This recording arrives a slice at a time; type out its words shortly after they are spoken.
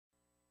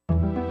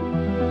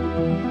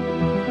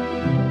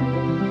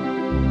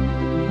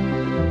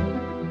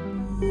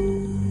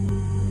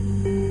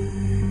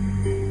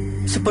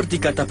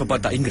Seperti kata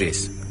pepatah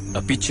Inggeris,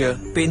 a picture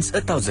paints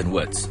 1,000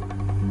 words.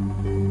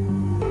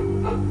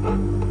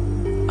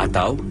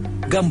 Atau,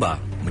 gambar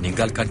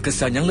meninggalkan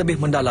kesan yang lebih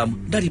mendalam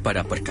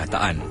daripada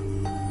perkataan.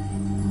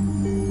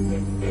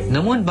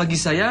 Namun bagi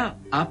saya,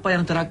 apa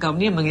yang terakam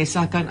ni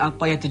mengisahkan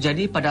apa yang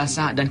terjadi pada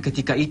saat dan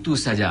ketika itu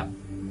saja.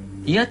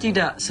 Ia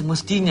tidak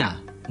semestinya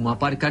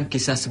memaparkan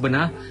kisah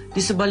sebenar di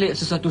sebalik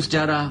sesuatu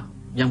sejarah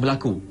yang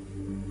berlaku.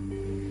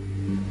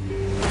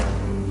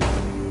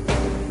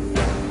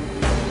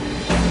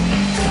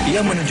 Ia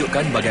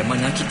menunjukkan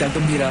bagaimana kita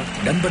gembira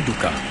dan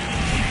berduka.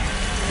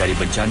 Dari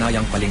bencana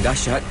yang paling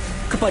dahsyat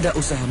kepada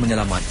usaha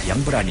menyelamat yang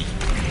berani.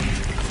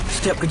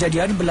 Setiap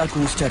kejadian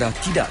berlaku secara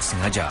tidak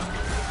sengaja.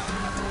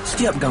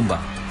 Setiap gambar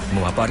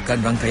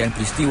memaparkan rangkaian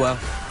peristiwa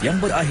yang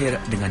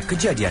berakhir dengan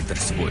kejadian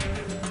tersebut.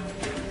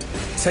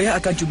 Saya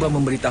akan cuba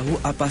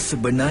memberitahu apa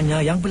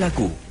sebenarnya yang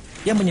berlaku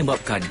yang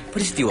menyebabkan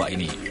peristiwa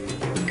ini.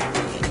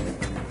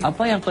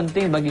 Apa yang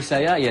penting bagi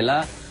saya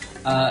ialah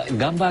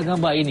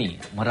gambar-gambar ini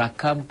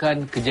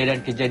merakamkan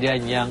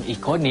kejadian-kejadian yang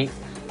ikonik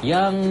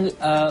yang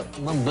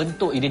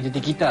membentuk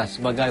identiti kita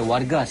sebagai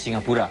warga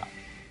Singapura.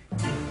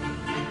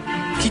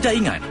 Kita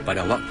ingat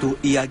pada waktu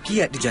ia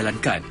giat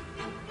dijalankan,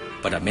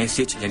 pada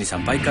mesej yang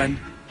disampaikan,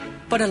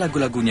 pada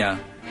lagu-lagunya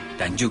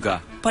dan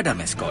juga pada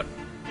maskot.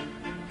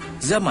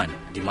 Zaman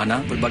di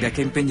mana pelbagai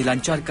kempen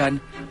dilancarkan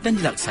dan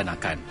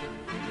dilaksanakan.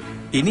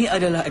 Ini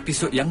adalah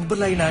episod yang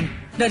berlainan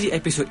dari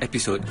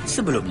episod-episod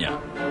sebelumnya.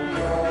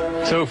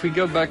 So if we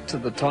go back to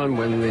the time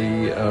when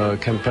the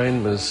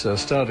campaign was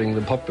starting,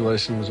 the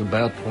population was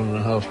about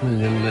 1.5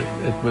 million.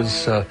 It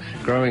was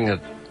growing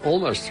at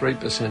almost 3%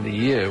 a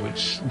year,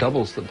 which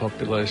doubles the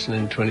population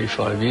in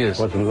 25 years.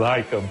 It was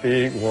like a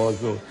big war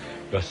zone.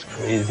 It was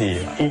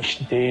crazy.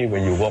 Each day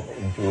when you walk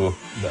into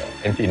the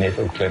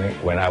antenatal clinic,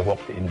 when I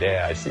walked in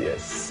there, I see a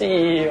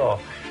sea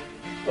of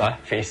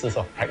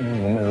faces of pregnant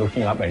women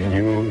looking up at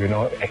you,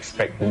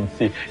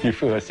 expectancy. You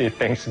feel like, say,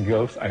 thanks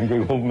girls, I'm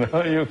going home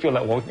now. You feel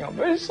like walking up.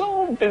 It's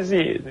so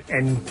busy.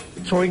 And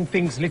throwing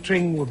things,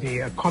 littering would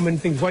be a common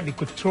thing. What they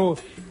could throw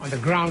on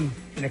the ground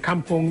in a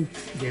kampung,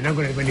 they're not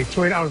going to, when they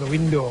throw it out of the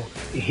window,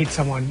 it hits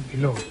someone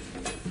below.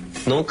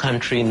 No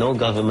country, no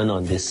government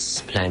on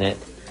this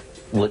planet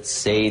would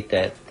say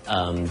that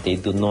they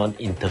do not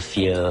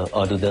interfere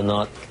or do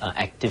not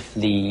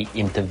actively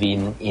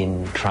intervene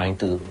in trying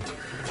to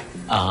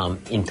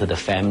into the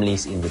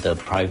families, into the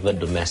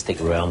private domestic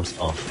realms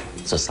of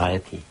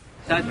society.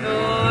 1, 2,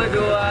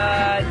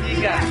 3,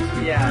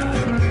 ya.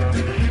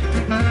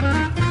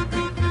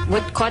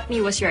 What caught me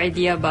was your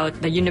idea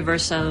about the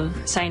universal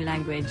sign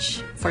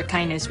language for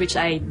kindness, which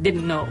I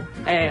didn't know.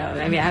 I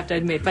have to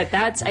admit, but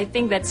I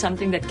think that's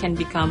something that can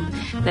become,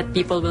 that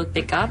people will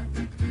pick up.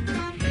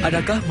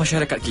 Adakah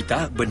masyarakat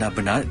kita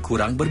benar-benar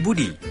kurang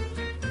berbudi?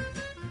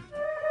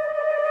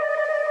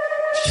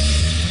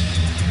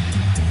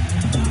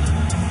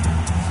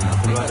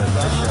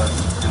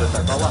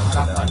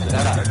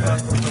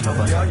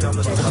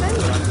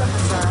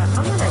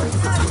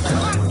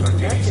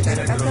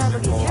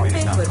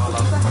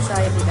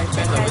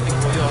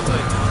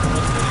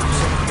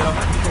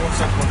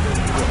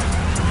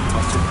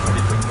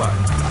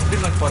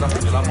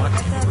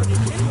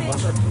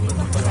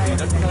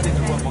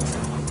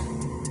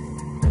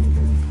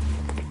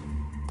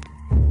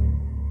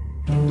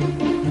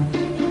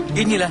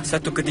 Inilah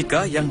satu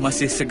ketika yang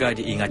masih segar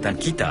di ingatan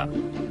kita.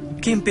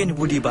 Kempen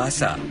budi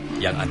bahasa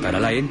yang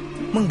antara lain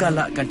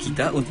menggalakkan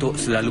kita untuk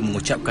selalu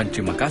mengucapkan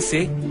terima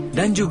kasih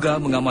dan juga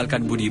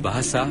mengamalkan budi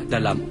bahasa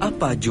dalam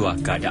apa jua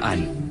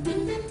keadaan.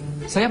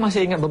 Saya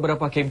masih ingat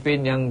beberapa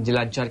kempen yang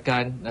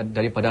dilancarkan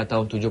daripada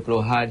tahun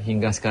 70-an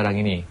hingga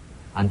sekarang ini.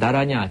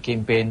 Antaranya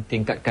kempen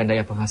tingkatkan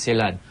daya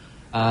penghasilan,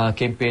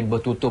 kempen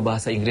bertutur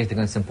bahasa Inggeris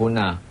dengan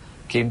sempurna,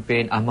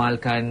 kempen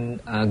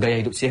amalkan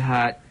gaya hidup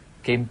sihat,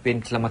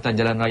 kempen keselamatan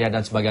jalan raya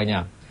dan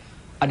sebagainya.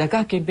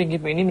 Adakah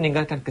kempen-kempen ini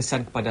meninggalkan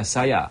kesan kepada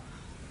saya?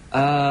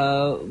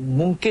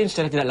 Mungkin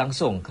secara tidak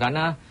langsung,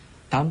 kerana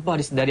tanpa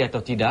disedari atau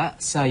tidak,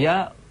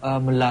 saya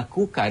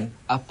melakukan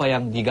apa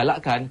yang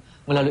digalakkan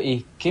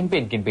melalui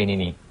kempen-kempen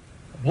ini.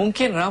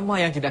 Mungkin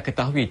ramai yang tidak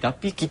ketahui,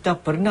 tapi kita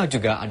pernah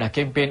juga ada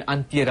kempen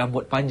anti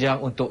rambut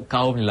panjang untuk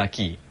kaum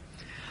lelaki.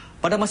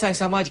 Pada masa yang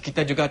sama,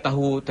 kita juga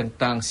tahu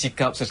tentang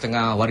sikap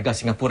setengah warga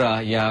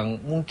Singapura yang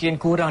mungkin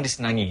kurang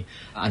disenangi.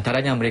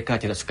 Antaranya mereka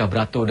tidak suka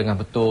beratur dengan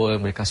betul,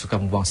 mereka suka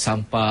membuang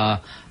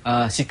sampah,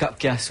 sikap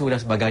kiasu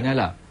dan sebagainya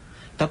lah.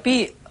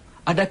 Tapi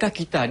adakah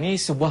kita ni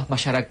sebuah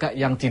masyarakat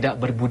yang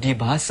tidak berbudi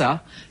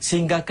bahasa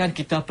sehinggakan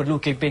kita perlu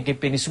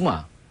kempen-kempen ini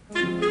semua?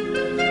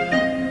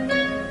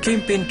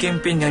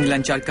 Kempen-kempen yang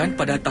dilancarkan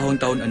pada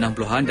tahun-tahun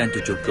 60-an dan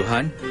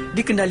 70-an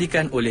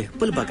dikendalikan oleh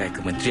pelbagai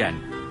kementerian.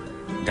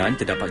 Dan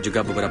terdapat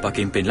juga beberapa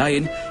kempen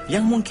lain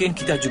yang mungkin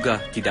kita juga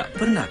tidak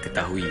pernah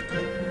ketahui.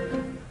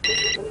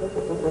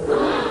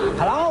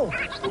 Hello.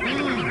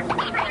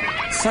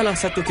 Salah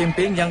satu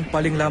kempen yang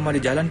paling lama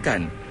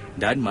dijalankan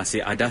dan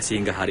masih ada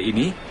sehingga hari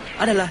ini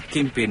adalah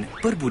kempen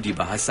berbudi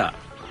bahasa.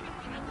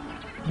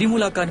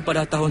 Dimulakan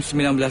pada tahun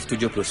 1979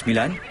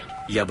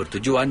 Ia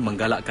bertujuan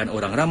menggalakkan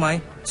orang ramai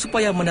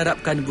supaya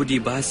menerapkan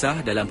budi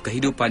bahasa dalam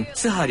kehidupan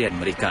seharian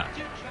mereka.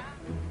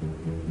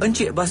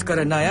 Encik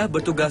Baskara Naya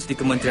bertugas di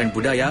Kementerian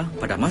Budaya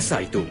pada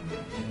masa itu.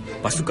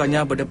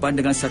 Pasukannya berdepan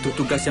dengan satu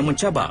tugas yang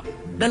mencabar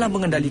dalam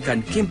mengendalikan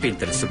kempen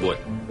tersebut.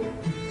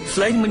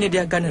 Selain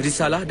menyediakan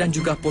risalah dan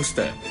juga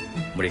poster,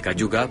 mereka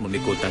juga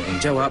memikul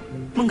tanggungjawab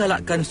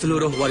menggalakkan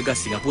seluruh warga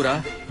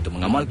Singapura untuk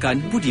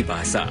mengamalkan budi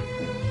bahasa.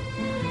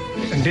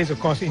 And this, of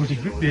course,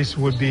 this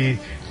would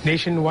be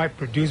nationwide,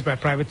 produced by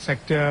private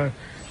sector,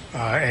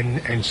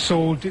 and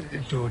sold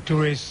to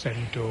tourists, and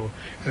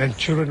then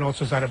children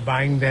also started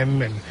buying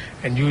them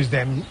and use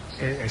them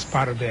as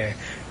part of their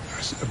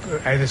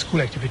either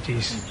school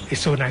activities. It's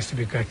so nice to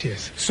be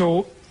courteous.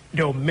 So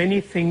there were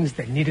many things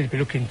that needed to be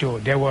looked into.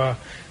 There were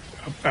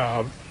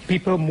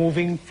people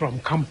moving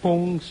from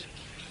kampongs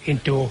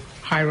into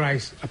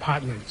high-rise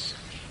apartments.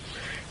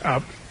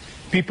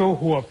 People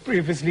who were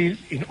previously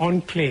in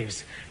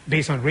enclaves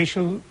based on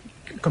racial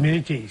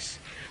communities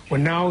were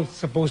now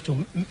supposed to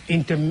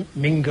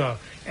intermingle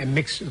and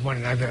mix with one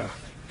another.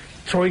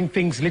 Throwing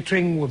things,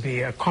 littering would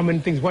be a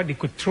common thing. What they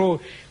could throw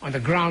on the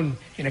ground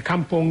in a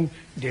kampong,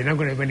 they're not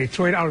going to, when they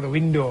throw it out of the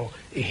window,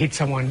 it hits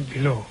someone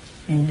below.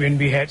 When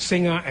we had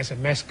Singa as a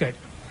mascot,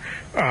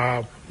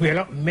 we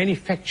allowed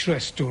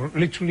manufacturers to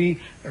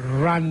literally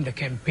run the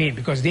campaign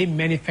because they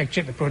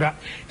manufactured the product.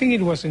 I think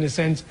it was, in a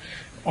sense,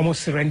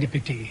 almost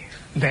serendipity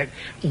that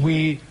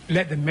we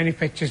let the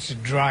manufacturers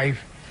drive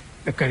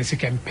the currency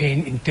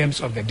campaign in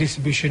terms of the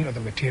distribution of the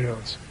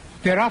materials.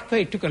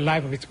 Thereafter, it took a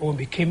life of its own,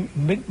 became a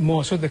bit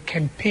more. So the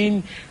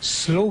campaign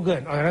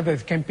slogan, or rather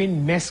the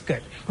campaign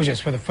mascot, which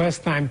was for the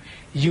first time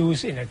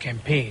used in a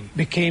campaign,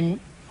 became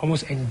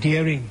almost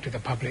endearing to the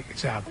public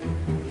itself.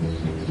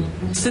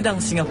 Sedang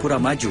Singapura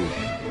maju,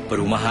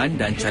 perumahan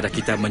dan cara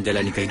kita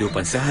menjalani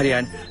kehidupan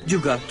seharian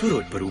juga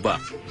turut berubah.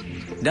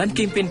 Dan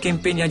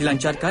kempen-kempen yang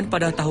dilancarkan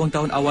pada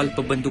tahun-tahun awal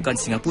pembentukan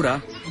Singapura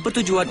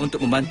bertujuan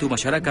untuk membantu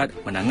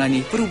masyarakat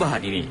menangani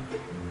perubahan ini.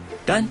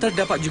 Dan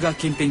terdapat juga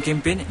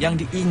kempen-kempen yang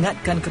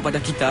diingatkan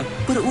kepada kita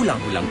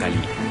berulang-ulang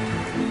kali.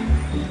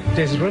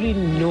 There's really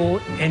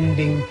no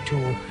ending to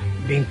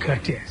being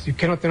courteous. You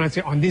cannot turn around and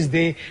say, on this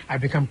day,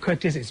 I become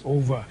courteous, it's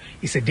over.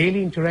 It's a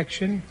daily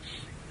interaction,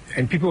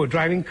 and people are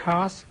driving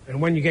cars, and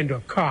when you get into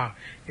a car,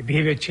 the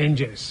behavior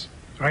changes,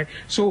 right?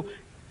 So,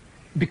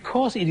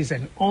 because it is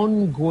an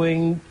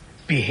ongoing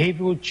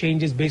behavioral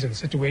changes based on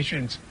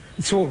situations,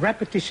 so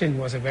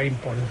repetition was a very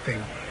important thing.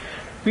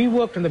 We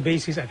worked on the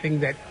basis, I think,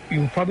 that it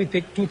will probably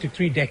take 2 to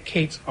 3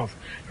 decades of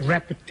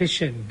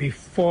repetition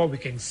before we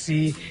can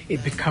see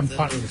it become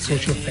part of the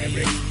social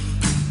fabric.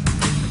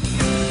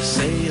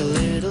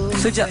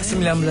 Sejak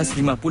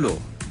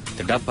 1950,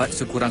 terdapat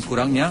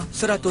sekurang-kurangnya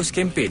 100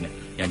 kempen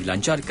yang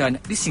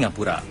dilancarkan di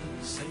Singapura.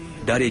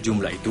 Dari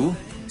jumlah itu,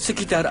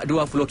 sekitar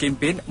 20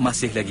 kempen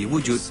masih lagi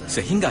wujud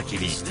sehingga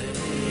kini.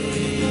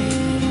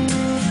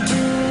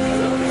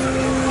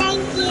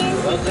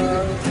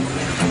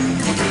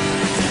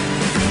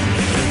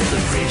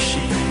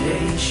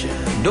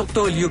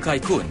 Dr. Liu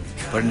Kai Kun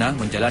pernah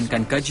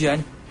menjalankan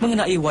kajian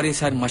mengenai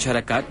warisan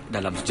masyarakat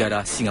dalam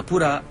sejarah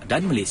Singapura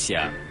dan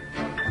Malaysia.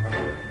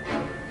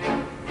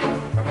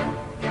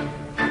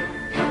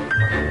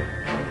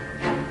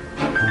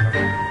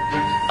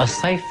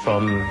 Aside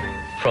from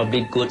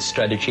probably good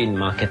strategy in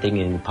marketing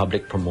and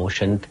public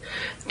promotion,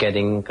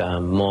 getting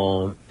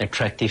more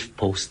attractive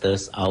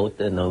posters out,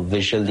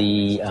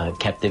 visually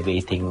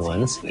captivating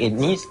ones, it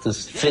needs to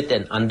fit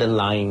an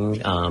underlying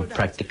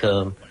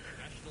practical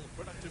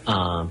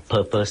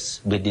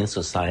purpose within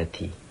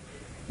society.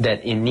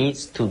 That it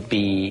needs to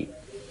be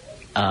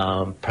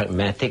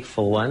pragmatic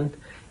for one.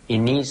 It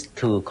needs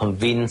to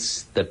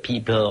convince the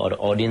people or the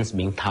audience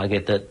being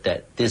targeted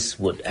that this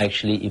would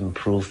actually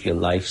improve your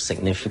life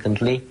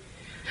significantly.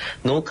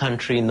 No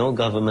country, no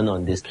government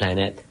on this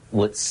planet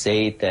would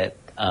say that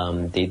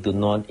they do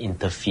not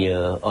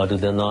interfere or do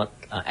not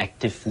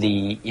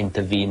actively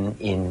intervene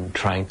in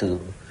trying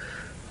to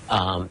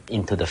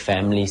into the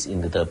families,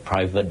 into the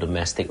private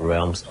domestic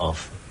realms of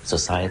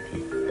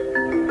society.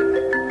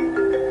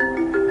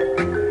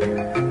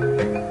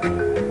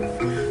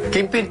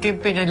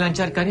 Kempen-kempen yang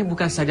dilancarkan ini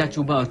bukan saja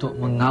cuba untuk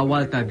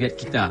mengawal tabiat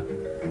kita.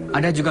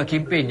 Ada juga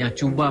kempen yang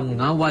cuba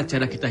mengawal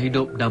cara kita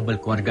hidup dan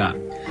berkeluarga.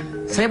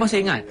 Saya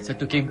masih ingat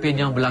satu kempen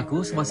yang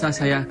berlaku semasa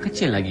saya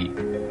kecil lagi.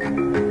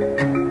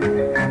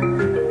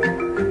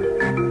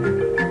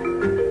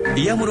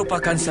 Ia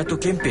merupakan satu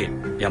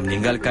kempen yang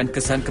meninggalkan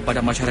kesan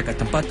kepada masyarakat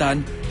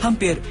tempatan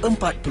hampir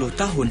 40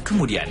 tahun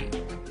kemudian.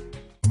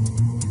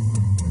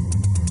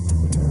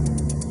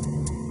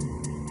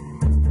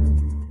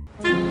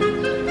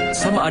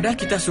 Sama ada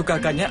kita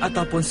sukakannya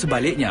ataupun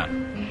sebaliknya,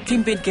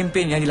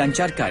 kempen-kempen yang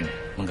dilancarkan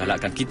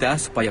menggalakkan kita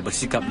supaya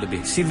bersikap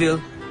lebih sivil,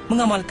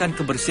 mengamalkan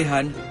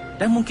kebersihan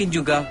dan mungkin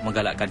juga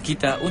menggalakkan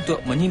kita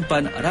untuk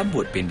menyimpan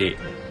rambut pendek.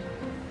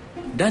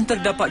 Dan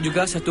terdapat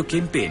juga satu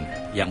kempen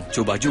yang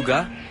cuba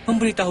juga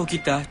memberitahu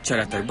kita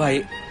cara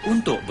terbaik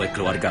untuk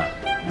berkeluarga.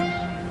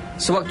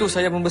 Sewaktu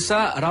saya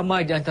membesar,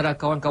 ramai di antara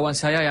kawan-kawan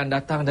saya yang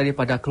datang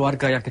daripada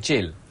keluarga yang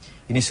kecil.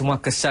 Ini semua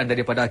kesan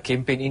daripada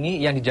kempen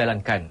ini yang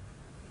dijalankan.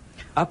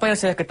 Apa yang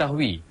saya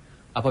ketahui,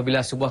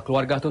 apabila sebuah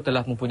keluarga tu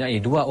telah mempunyai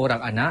 2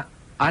 orang anak,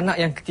 anak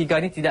yang ketiga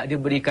ini tidak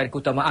diberikan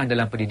keutamaan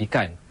dalam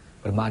pendidikan.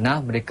 Bermakna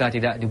mereka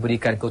tidak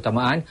diberikan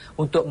keutamaan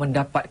untuk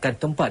mendapatkan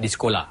tempat di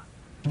sekolah.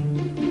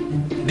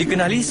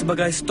 Dikenali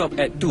sebagai Stop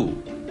at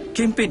 2,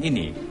 kempen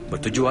ini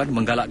bertujuan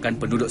menggalakkan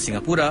penduduk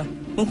Singapura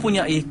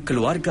mempunyai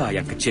keluarga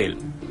yang kecil.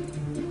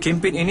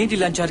 Kempen ini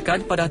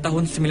dilancarkan pada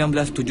tahun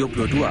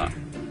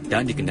 1972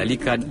 dan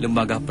dikendalikan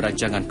Lembaga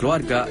Perancangan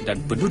Keluarga dan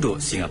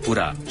Penduduk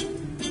Singapura.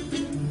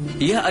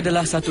 Ia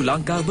adalah satu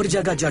langkah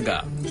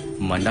berjaga-jaga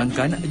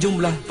memandangkan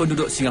jumlah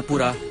penduduk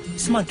Singapura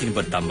semakin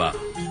bertambah.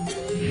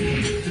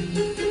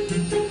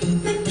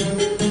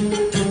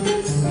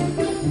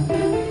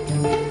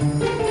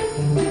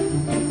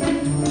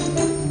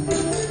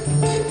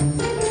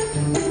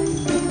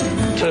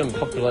 Term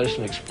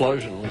population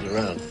explosion was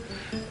around.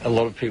 A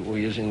lot of people were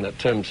using that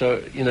term. So,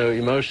 you know,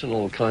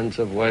 emotional kinds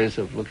of ways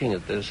of looking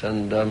at this.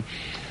 And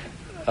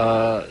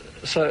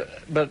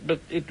but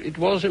it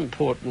was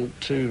important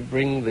to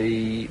bring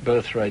the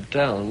birth rate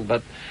down.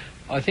 But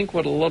I think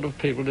what a lot of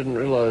people didn't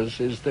realise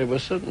is there were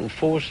certain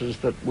forces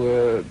that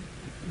were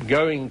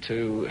going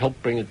to help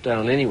bring it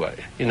down anyway,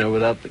 you know,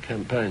 without the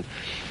campaign.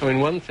 I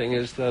mean, one thing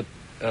is that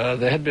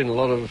there had been a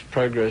lot of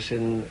progress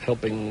in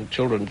helping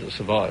children to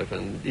survive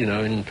and, you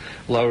know, in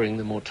lowering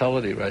the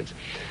mortality rates.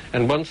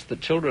 And once the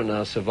children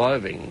are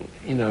surviving,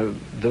 you know,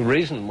 the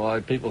reason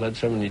why people had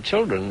so many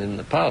children in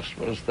the past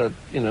was that,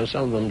 you know,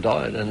 some of them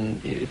died,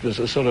 and it was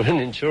a sort of an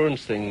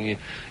insurance thing.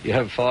 You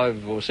have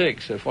 5 or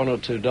 6. If 1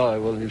 or 2 die,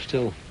 well, you've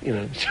still, you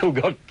know, still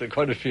got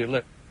quite a few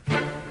left.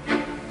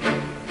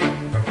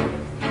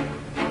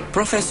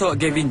 Profesor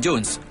Gavin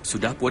Jones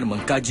sudah pun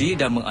mengkaji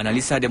dan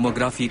menganalisa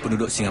demografi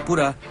penduduk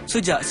Singapura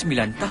sejak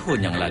 9 tahun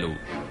yang lalu.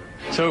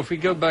 So if we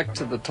go back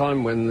to the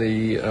time when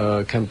the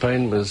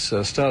campaign was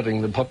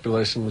starting, the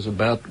population was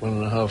about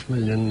 1.5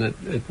 million.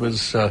 It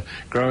was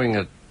growing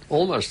at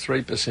almost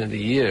 3% a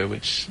year,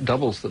 which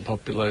doubles the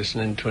population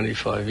in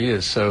 25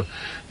 years. So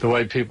the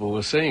way people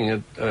were seeing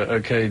it,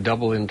 okay,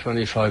 double in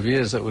 25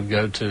 years, that would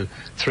go to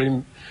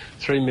 3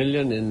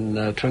 million in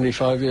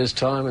 25 years'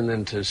 time, and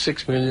then to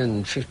 6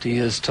 million in 50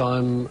 years'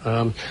 time,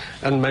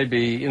 and maybe,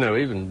 you know,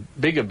 even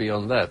bigger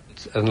beyond that,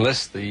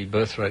 unless the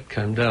birth rate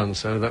came down.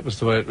 So that was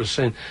the way it was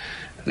seen.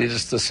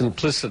 Just the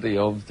simplicity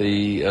of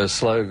the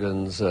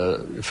slogans.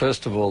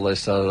 First of all, they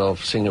started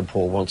off,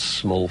 Singapore wants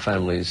small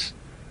families.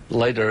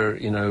 Later,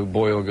 you know,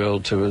 boy or girl,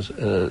 two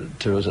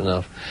is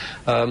enough.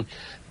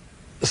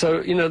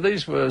 So, you know,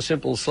 these were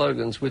simple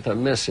slogans with a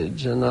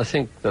message, and I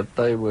think that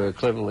they were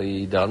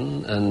cleverly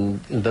done, and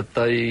that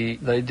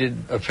they did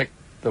affect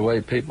the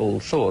way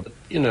people thought.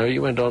 You know,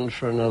 you went on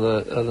for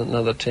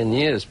another 10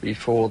 years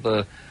before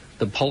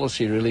the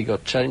policy really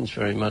got changed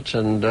very much,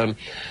 and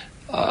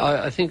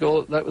I think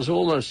that was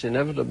almost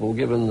inevitable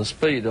given the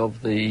speed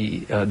of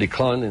the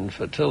decline in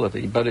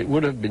fertility, but it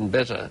would have been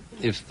better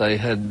if they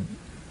had,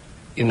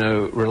 you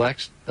know,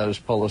 relaxed those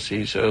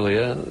policies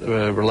earlier,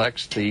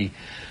 relaxed the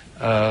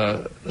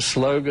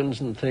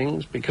slogans and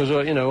things, because,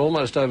 you know,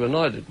 almost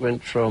overnight it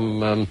went from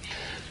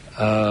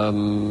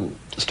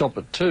stop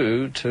at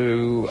 2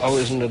 to, oh,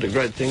 isn't it a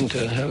great thing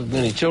to have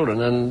many children?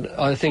 And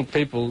I think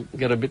people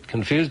get a bit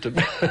confused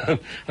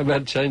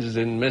about changes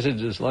in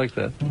messages like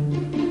that.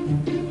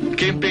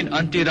 Kempen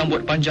anti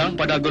rambut panjang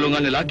pada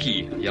golongan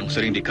lelaki yang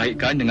sering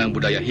dikaitkan dengan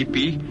budaya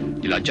hippie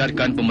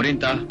dilancarkan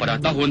pemerintah pada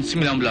tahun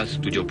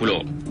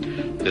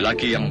 1970.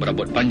 Lelaki yang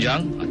berambut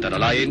panjang antara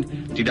lain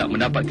tidak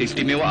mendapat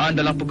keistimewaan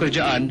dalam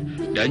pekerjaan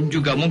dan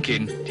juga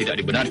mungkin tidak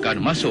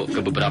dibenarkan masuk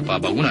ke beberapa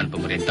bangunan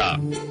pemerintah.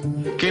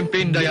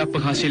 Kempen daya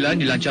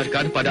penghasilan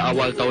dilancarkan pada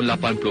awal tahun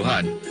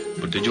 80-an,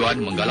 bertujuan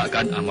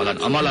menggalakkan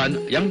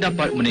amalan-amalan yang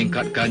dapat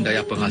meningkatkan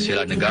daya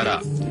penghasilan negara.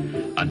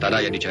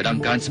 Antara yang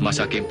dicadangkan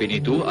semasa kempen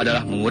itu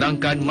adalah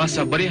mengurangkan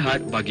masa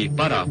berehat bagi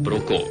para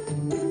perokok.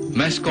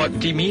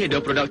 Maskot Timmy, The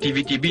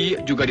Productivity Bee,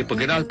 juga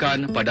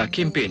diperkenalkan pada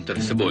kempen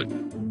tersebut.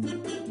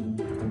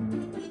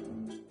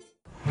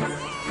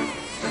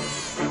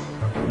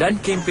 Dan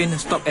kempen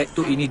Stop at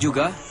 2 ini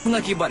juga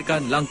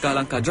mengakibatkan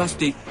langkah-langkah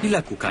drastik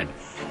dilakukan.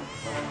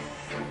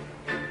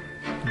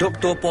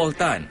 Dr. Paul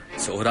Tan,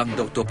 seorang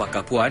doktor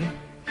pakar puan,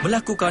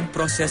 melakukan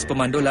proses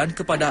pemandulan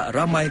kepada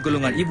ramai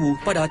golongan ibu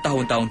pada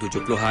tahun-tahun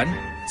 70-an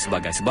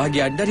sebagai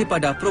sebahagian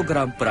daripada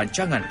program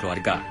perancangan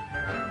keluarga.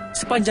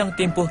 Sepanjang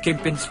tempoh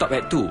kempen Stop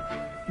at 2,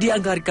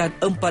 dianggarkan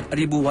 4,000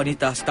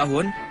 wanita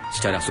setahun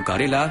secara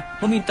sukarela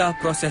meminta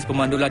proses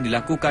pemandulan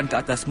dilakukan ke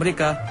atas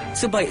mereka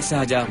sebaik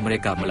sahaja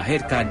mereka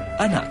melahirkan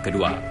anak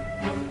kedua.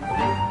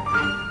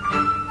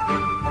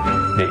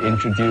 They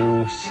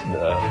introduced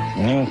the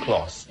new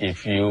clause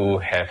if you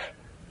have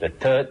the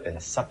third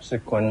and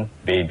subsequent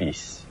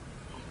babies,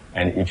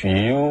 and if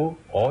you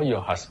or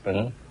your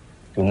husband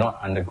do not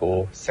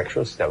undergo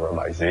sexual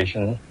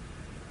sterilization,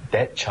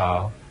 that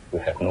child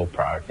will have no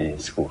priority in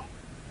school.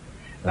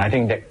 And I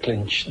think that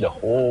clinched the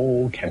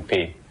whole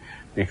campaign,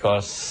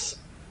 because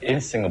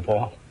in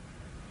Singapore,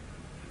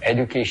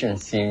 education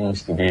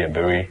seems to be a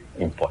very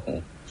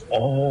important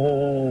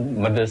all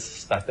mothers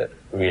started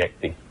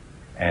reacting,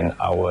 and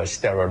our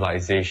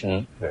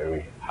sterilization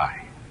very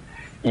high.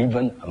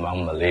 Even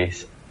among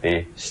Malays,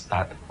 they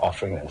start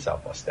offering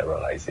themselves for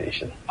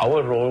sterilization.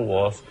 Our role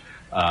was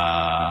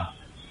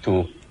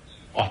to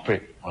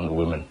operate on the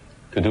women,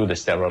 to do the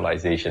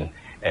sterilization.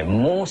 And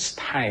most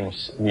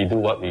times we do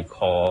what we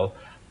call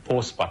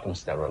postpartum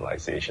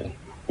sterilization,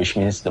 which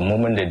means the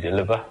moment they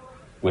deliver,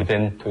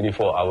 within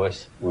 24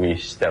 hours, we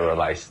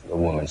sterilize the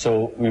woman.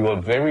 So we were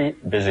very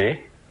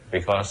busy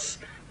because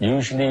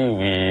usually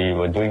we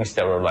were doing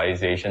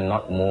sterilization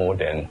not more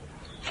than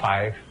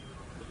 5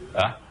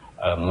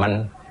 a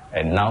month.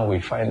 And now we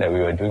find that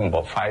we were doing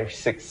about 5,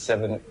 6,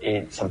 7,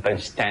 8,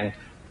 sometimes 10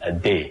 a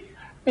day.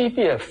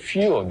 Maybe a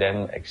few of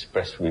them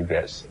express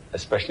regrets,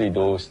 especially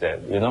those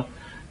that, you know,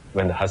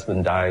 when the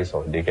husband dies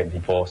or they get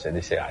divorced and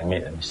they say, I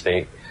made a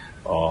mistake.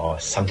 Or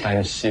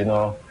sometimes, you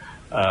know,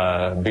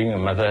 being a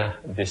mother,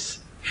 this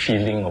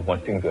feeling of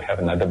wanting to have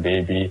another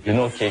baby. You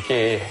know,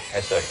 KK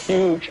has a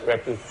huge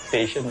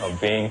reputation of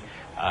being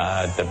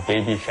the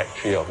baby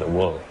factory of the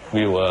world.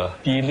 We were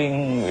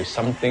dealing with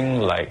something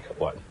like,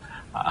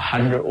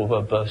 100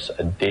 overbirths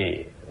a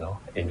day, you know,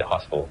 in the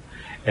hospital.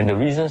 And the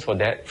reasons for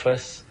that,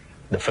 first,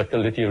 the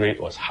fertility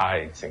rate was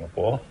high in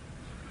Singapore.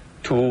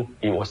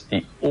 2, it was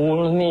the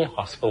only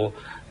hospital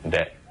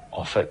that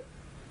offered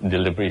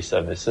delivery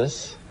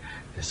services.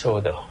 So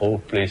the whole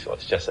place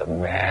was just a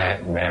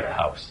mad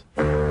house.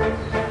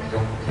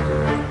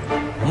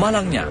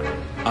 Malangnya,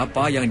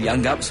 apa yang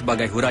dianggap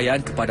sebagai huraian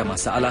kepada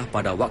masalah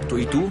pada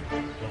waktu itu,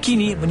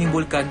 kini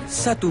menimbulkan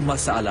satu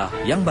masalah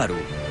yang baru.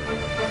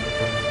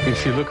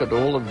 If you look at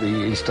all of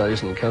the East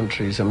Asian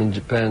countries, I mean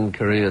Japan,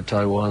 Korea,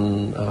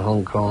 Taiwan,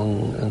 Hong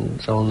Kong and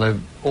so on, they've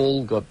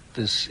all got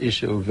this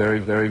issue of very,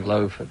 very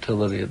low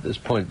fertility at this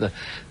point.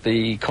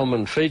 The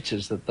common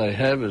features that they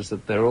have is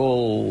that they're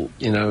all,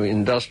 you know,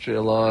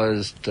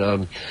 industrialized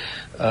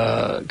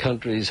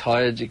countries,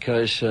 high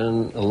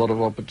education, a lot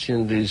of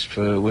opportunities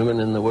for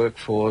women in the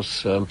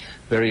workforce,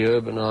 very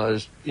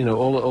urbanized, you know,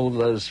 all of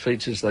those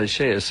features they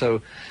share. So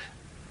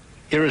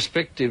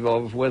irrespective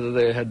of whether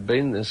there had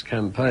been this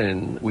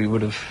campaign, we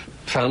would have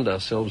found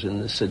ourselves in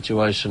this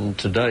situation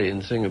today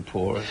in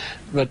Singapore.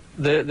 But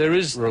there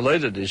is a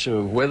related issue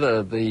of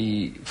whether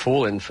the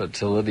fall in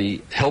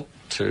fertility helped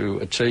to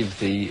achieve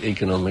the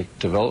economic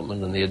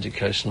development and the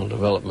educational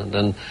development.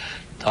 And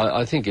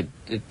I think it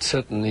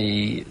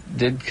certainly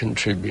did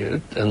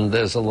contribute, and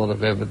there's a lot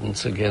of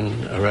evidence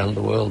again around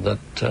the world that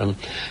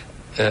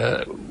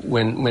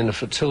when the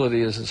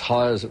fertility is as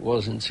high as it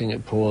was in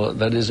Singapore,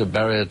 that is a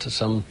barrier to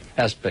some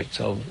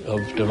aspects of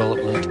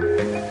development.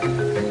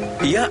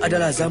 Ia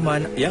adalah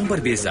zaman yang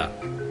berbeza.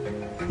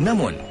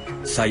 Namun,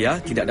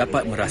 saya tidak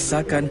dapat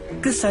merasakan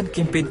kesan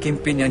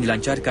kempen-kempen yang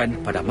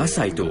dilancarkan pada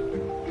masa itu.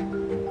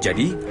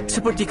 Jadi,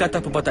 seperti kata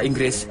pepatah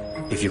Inggeris,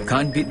 if you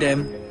can't beat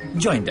them,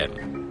 join them.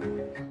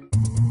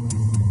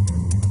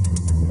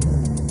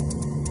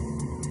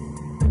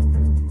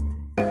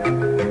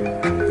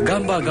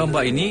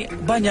 Gambar-gambar ini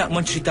banyak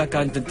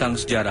menceritakan tentang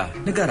sejarah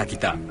negara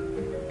kita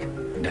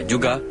dan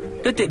juga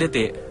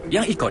detik-detik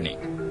yang ikonik.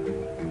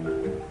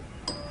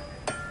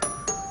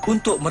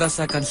 Untuk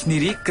merasakan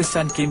sendiri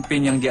kesan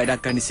kempen yang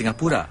diadakan di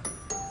Singapura,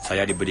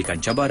 saya diberikan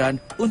cabaran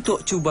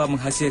untuk cuba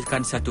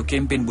menghasilkan satu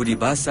kempen budi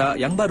bahasa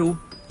yang baru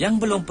yang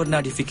belum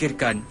pernah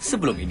difikirkan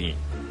sebelum ini.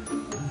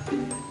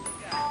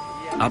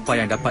 Apa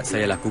yang dapat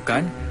saya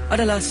lakukan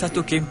adalah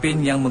satu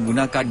kempen yang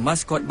menggunakan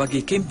maskot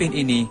bagi kempen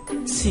ini,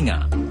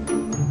 singa.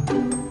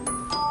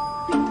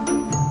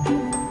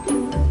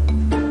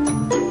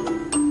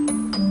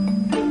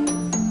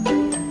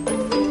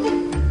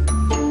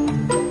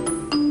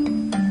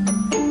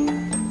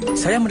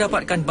 Saya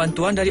mendapatkan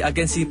bantuan dari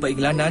agensi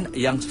periklanan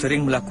yang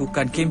sering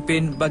melakukan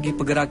kempen bagi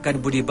pergerakan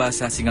budi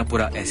bahasa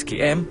Singapura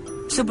SKM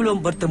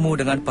sebelum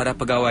bertemu dengan para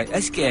pegawai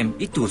SKM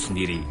itu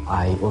sendiri.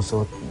 I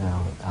also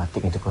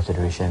take into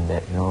consideration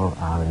that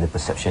the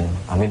perception.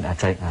 I mean, I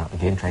tried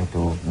again trying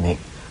to make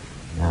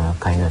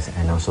kindness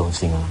and also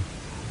singa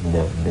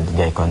the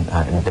icon,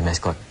 the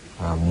mascot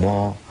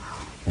more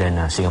than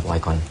Singapore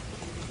icon.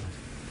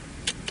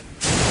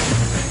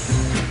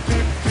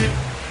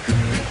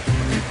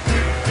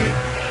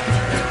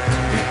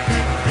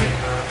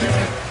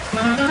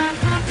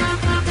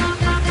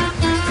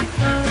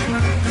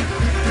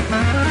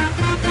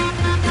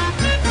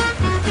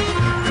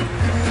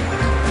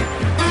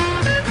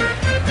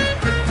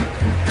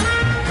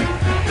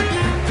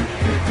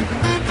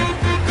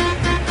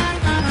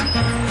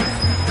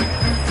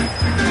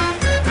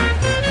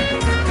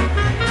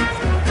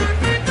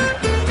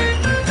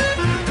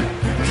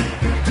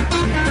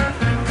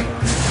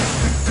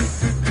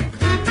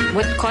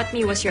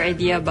 Me was your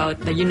idea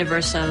about the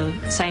universal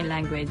sign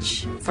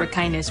language for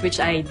kindness, which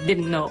I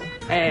didn't know.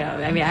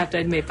 I mean, I have to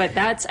admit, but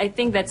I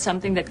think that's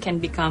something that can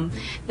become,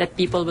 that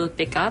people will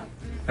pick up.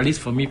 At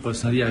least for me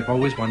personally, I've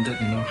always wondered,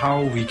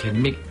 how we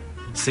can make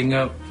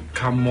Singa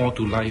come more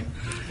to life,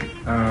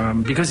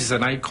 because it's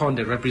an icon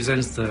that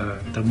represents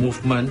the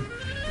movement,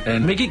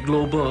 and make it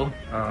global.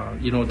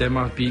 There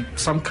must be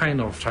some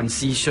kind of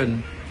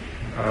transition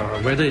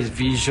whether it's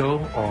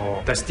visual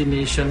or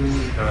destination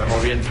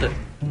oriented.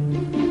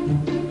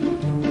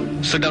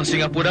 Sedang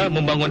Singapura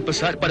membangun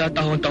pesat pada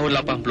tahun-tahun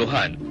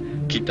 80-an,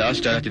 kita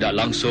secara tidak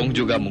langsung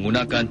juga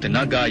menggunakan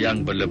tenaga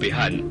yang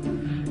berlebihan.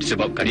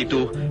 Disebabkan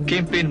itu,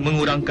 kempen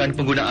mengurangkan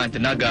penggunaan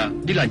tenaga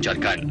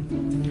dilancarkan.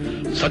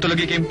 Satu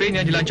lagi kempen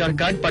yang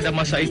dilancarkan pada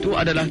masa itu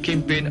adalah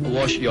kempen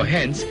Wash Your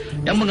Hands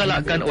yang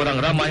menggalakkan orang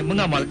ramai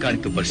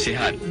mengamalkan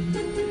kebersihan.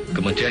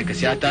 Kementerian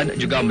Kesihatan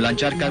juga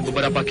melancarkan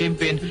beberapa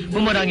kempen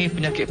memerangi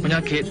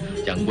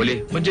penyakit-penyakit yang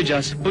boleh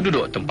menjejas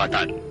penduduk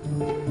tempatan.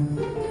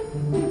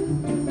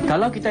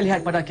 Kalau kita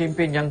lihat pada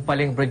kempen yang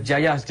paling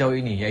berjaya sejauh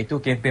ini,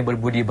 iaitu kempen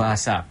berbudi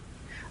bahasa.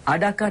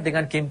 Adakah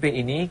dengan kempen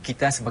ini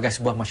kita sebagai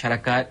sebuah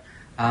masyarakat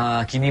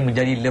kini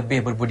menjadi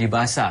lebih berbudi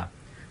bahasa?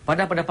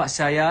 Pada pendapat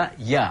saya,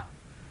 ya.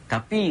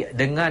 Tapi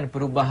dengan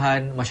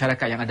perubahan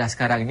masyarakat yang ada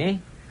sekarang ini,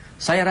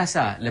 saya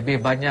rasa lebih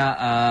banyak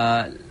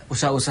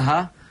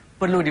usaha-usaha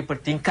perlu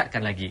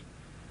dipertingkatkan lagi.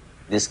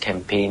 These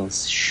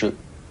campaigns should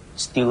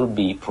still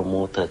be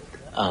promoted.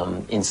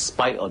 In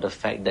spite of the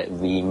fact that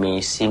we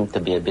may seem to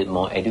be a bit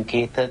more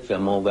educated, we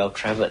are more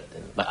well-traveled.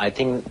 But I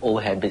think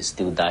old habits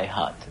still die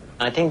hard.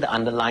 I think the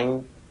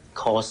underlying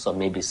cause or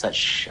maybe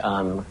such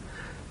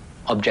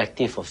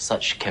objective of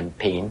such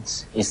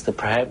campaigns is to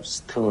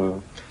perhaps to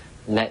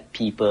let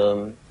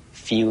people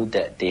feel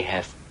that they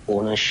have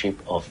ownership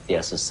of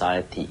their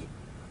society.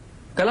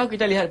 Kalau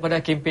kita lihat pada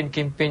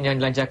kempen-kempen yang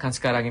dilancarkan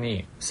sekarang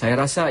ini, saya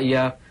rasa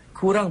ia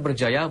kurang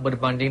berjaya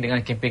berbanding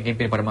dengan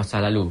kempen-kempen pada masa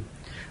lalu.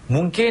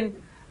 Mungkin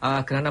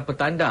kerana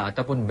petanda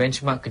ataupun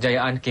benchmark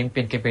kejayaan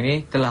kempen-kempen ini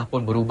telah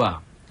pun berubah.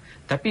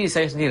 Tapi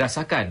saya sendiri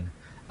rasakan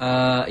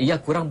ia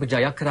kurang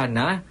berjaya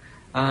kerana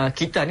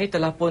kita ni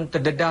telah pun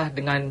terdedah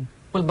dengan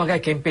pelbagai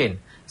kempen.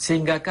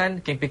 Sehingga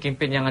kan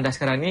kempen-kempen yang ada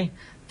sekarang ni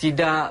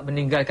tidak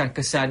meninggalkan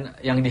kesan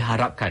yang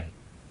diharapkan.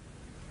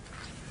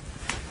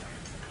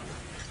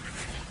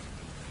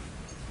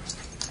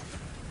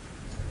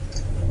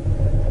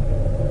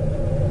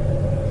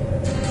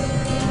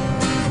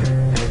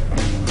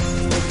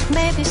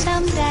 Maybe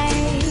someday